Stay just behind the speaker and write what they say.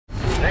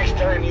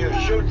time you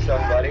shoot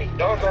somebody,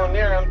 don't go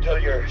near them till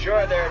you're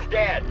sure they're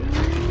dead.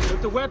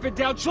 Put the weapon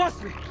down,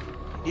 trust me.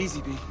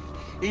 Easy, B.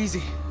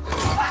 Easy.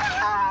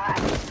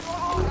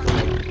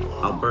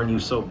 I'll burn you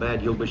so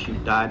bad you'll wish you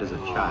died as a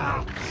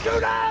child.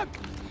 Shoot him!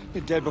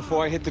 You're dead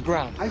before I hit the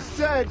ground. I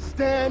said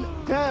stand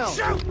down.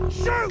 Shoot!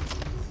 Shoot!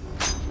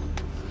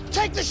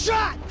 Take the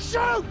shot!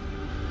 Shoot!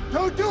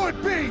 Don't do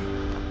it, B!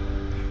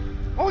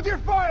 Hold your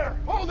fire!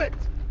 Hold it!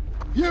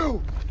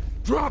 You!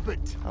 Drop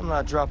it! I'm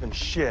not dropping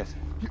shit.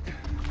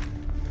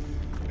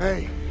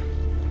 Hey.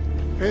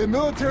 Hey, the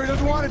military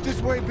doesn't want it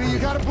this way, B. You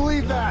gotta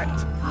believe that.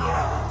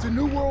 It's a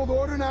new world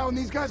order now, and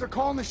these guys are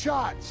calling the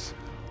shots.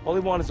 All they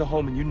want is a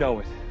home, and you know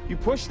it. You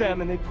push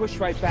them, and they push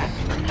right back.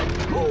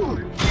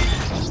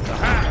 The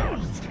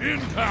Hound's in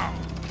town.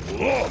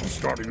 Love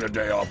starting the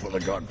day off with a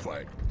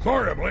gunfight.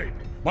 Sorry I'm late.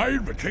 My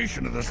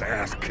invitation to this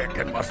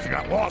ass-kicking must have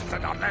got lost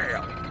in the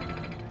mail.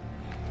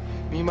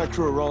 Me and my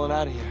crew are rolling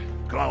out of here.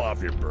 Call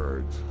off your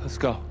birds. Let's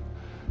go.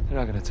 They're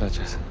not gonna touch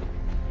us.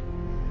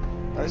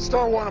 All right,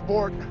 Star One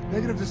aboard.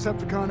 Negative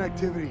Decepticon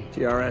activity.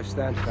 TRF,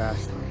 stand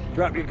fast.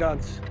 Drop your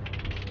guns.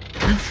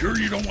 You sure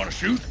you don't want to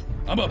shoot?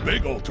 I'm a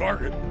big old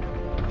target.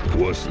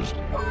 Wusses.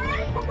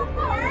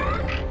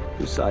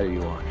 Whose side are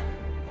you on?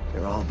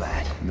 They're all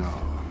bad. No,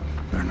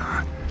 they're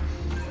not.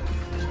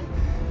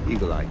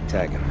 Eagle Eye,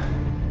 tag him.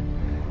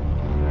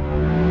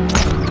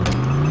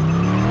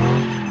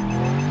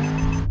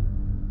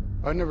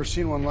 I've never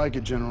seen one like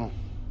it, General.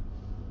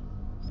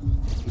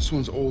 This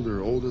one's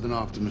older than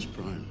Optimus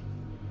Prime.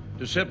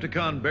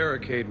 Decepticon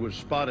barricade was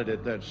spotted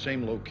at that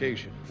same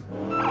location.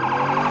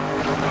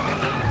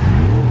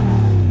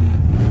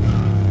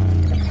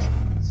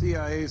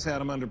 CIA's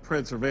had him under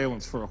Pred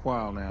surveillance for a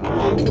while now.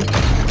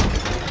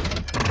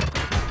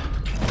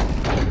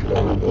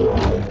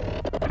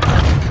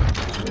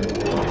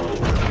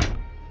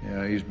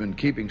 Yeah, he's been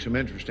keeping some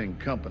interesting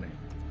company.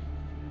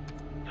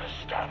 The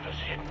staff is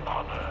hidden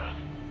on Earth.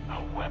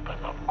 A weapon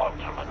of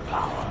ultimate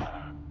power.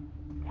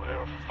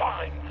 We'll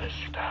find this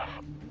staff.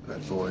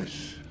 That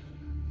voice,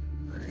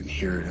 I can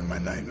hear it in my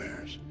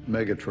nightmares.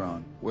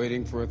 Megatron.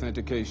 Waiting for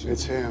authentication.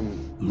 It's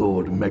him.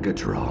 Lord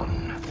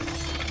Megatron,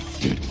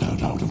 get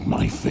that out of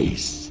my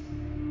face.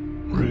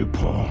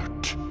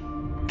 Report.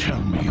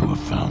 Tell me you have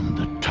found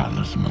the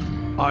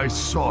talisman. I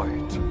saw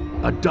it.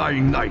 A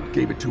dying knight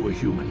gave it to a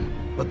human,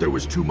 but there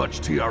was too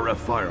much TRF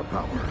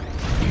firepower.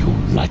 You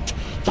let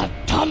the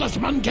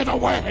talisman get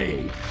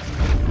away!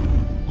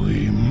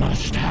 We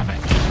must have it.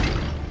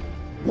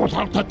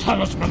 Without the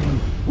talisman,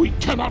 we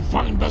cannot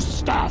find the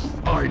staff.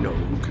 I know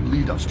who can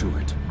lead us to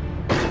it.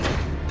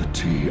 The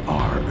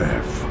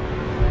TRF.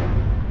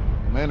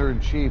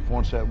 Commander-in-Chief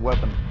wants that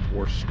weapon,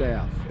 or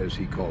staff, as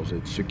he calls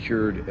it,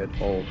 secured at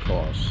all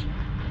costs.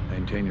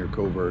 Maintain your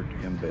covert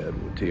embed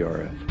with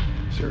TRF.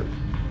 Sir,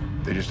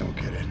 they just don't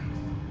get it.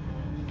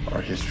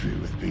 Our history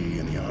with B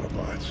and the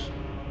Autobots.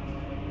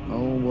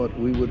 Oh, what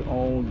we would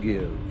all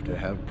give to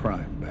have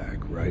Prime back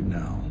right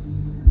now.